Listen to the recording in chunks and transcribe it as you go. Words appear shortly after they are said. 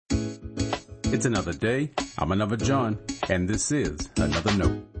It's another day. I'm another John, and this is Another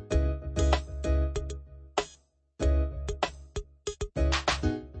Note.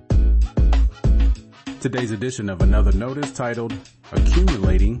 Today's edition of Another Note is titled,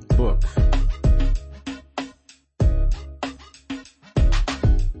 Accumulating Books.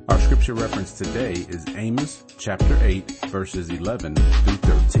 Our scripture reference today is Amos chapter 8, verses 11 through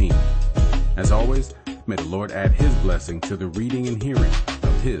 13. As always, may the Lord add His blessing to the reading and hearing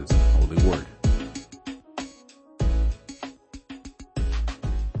of His holy word.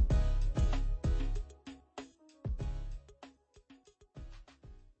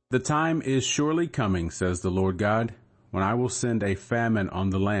 The time is surely coming, says the Lord God, when I will send a famine on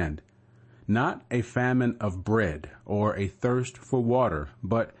the land, not a famine of bread or a thirst for water,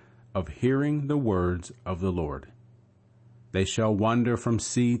 but of hearing the words of the Lord. They shall wander from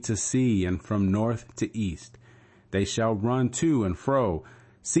sea to sea and from north to east. They shall run to and fro,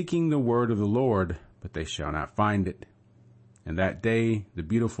 seeking the word of the Lord, but they shall not find it. And that day the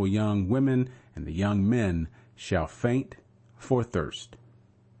beautiful young women and the young men shall faint for thirst.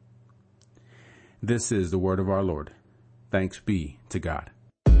 This is the word of our Lord. Thanks be to God.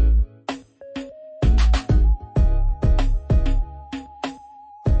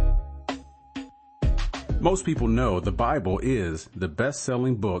 Most people know the Bible is the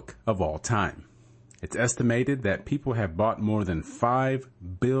best-selling book of all time. It's estimated that people have bought more than 5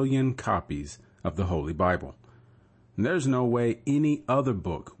 billion copies of the Holy Bible. And there's no way any other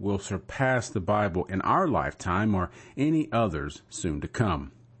book will surpass the Bible in our lifetime or any others soon to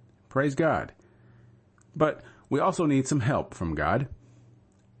come. Praise God. But we also need some help from God.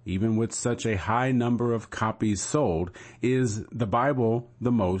 Even with such a high number of copies sold, is the Bible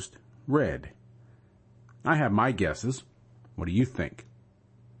the most read? I have my guesses. What do you think?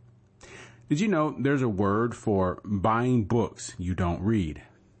 Did you know there's a word for buying books you don't read?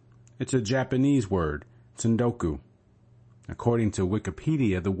 It's a Japanese word, tsundoku. According to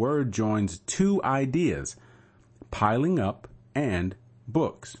Wikipedia, the word joins two ideas, piling up and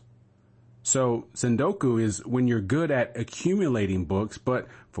books. So, tsundoku is when you're good at accumulating books, but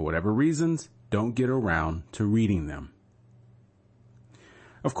for whatever reasons, don't get around to reading them.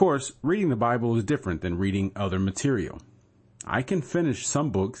 Of course, reading the Bible is different than reading other material. I can finish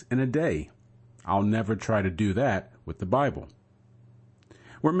some books in a day. I'll never try to do that with the Bible.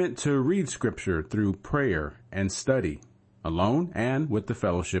 We're meant to read Scripture through prayer and study, alone and with the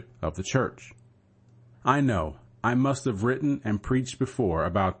fellowship of the church. I know I must have written and preached before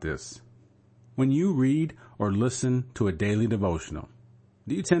about this. When you read or listen to a daily devotional,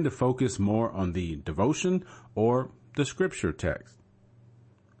 do you tend to focus more on the devotion or the scripture text?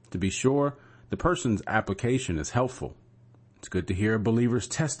 To be sure, the person's application is helpful. It's good to hear a believer's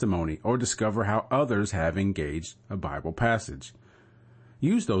testimony or discover how others have engaged a Bible passage.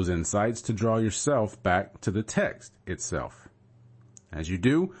 Use those insights to draw yourself back to the text itself. As you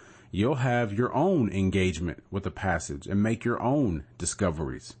do, you'll have your own engagement with the passage and make your own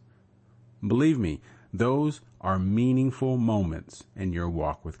discoveries. Believe me, those are meaningful moments in your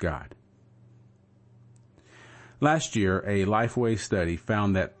walk with God. Last year, a Lifeway study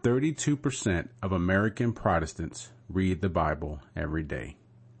found that 32% of American Protestants read the Bible every day.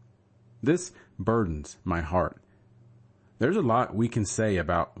 This burdens my heart. There's a lot we can say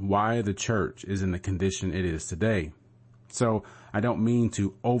about why the church is in the condition it is today. So I don't mean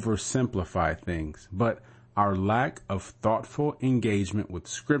to oversimplify things, but our lack of thoughtful engagement with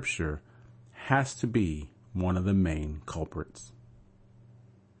Scripture has to be one of the main culprits.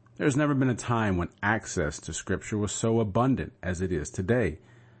 There's never been a time when access to Scripture was so abundant as it is today,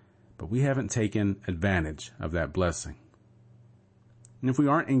 but we haven't taken advantage of that blessing. And if we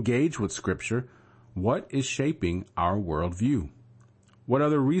aren't engaged with Scripture, what is shaping our worldview? What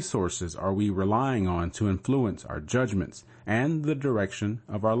other resources are we relying on to influence our judgments and the direction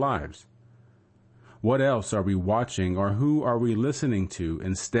of our lives? What else are we watching or who are we listening to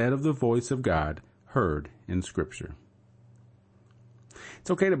instead of the voice of God heard in Scripture? It's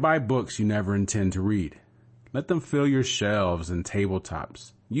okay to buy books you never intend to read. Let them fill your shelves and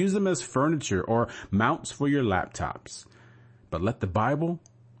tabletops. Use them as furniture or mounts for your laptops. But let the Bible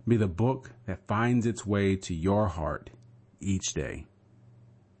be the book that finds its way to your heart each day.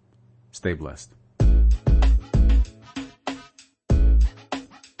 Stay blessed.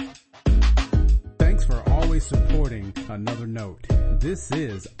 Thanks for always supporting Another Note. This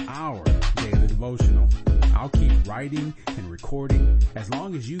is our daily devotional. I'll keep writing and recording as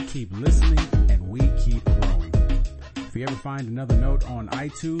long as you keep listening and we keep growing. If you ever find Another Note on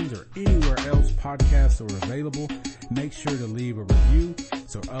iTunes or anywhere else podcasts are available, make sure to leave a review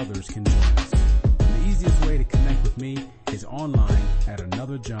so others can join us. And the easiest way to connect with me is online at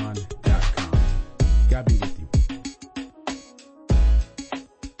anotherjohn.com. God be with you.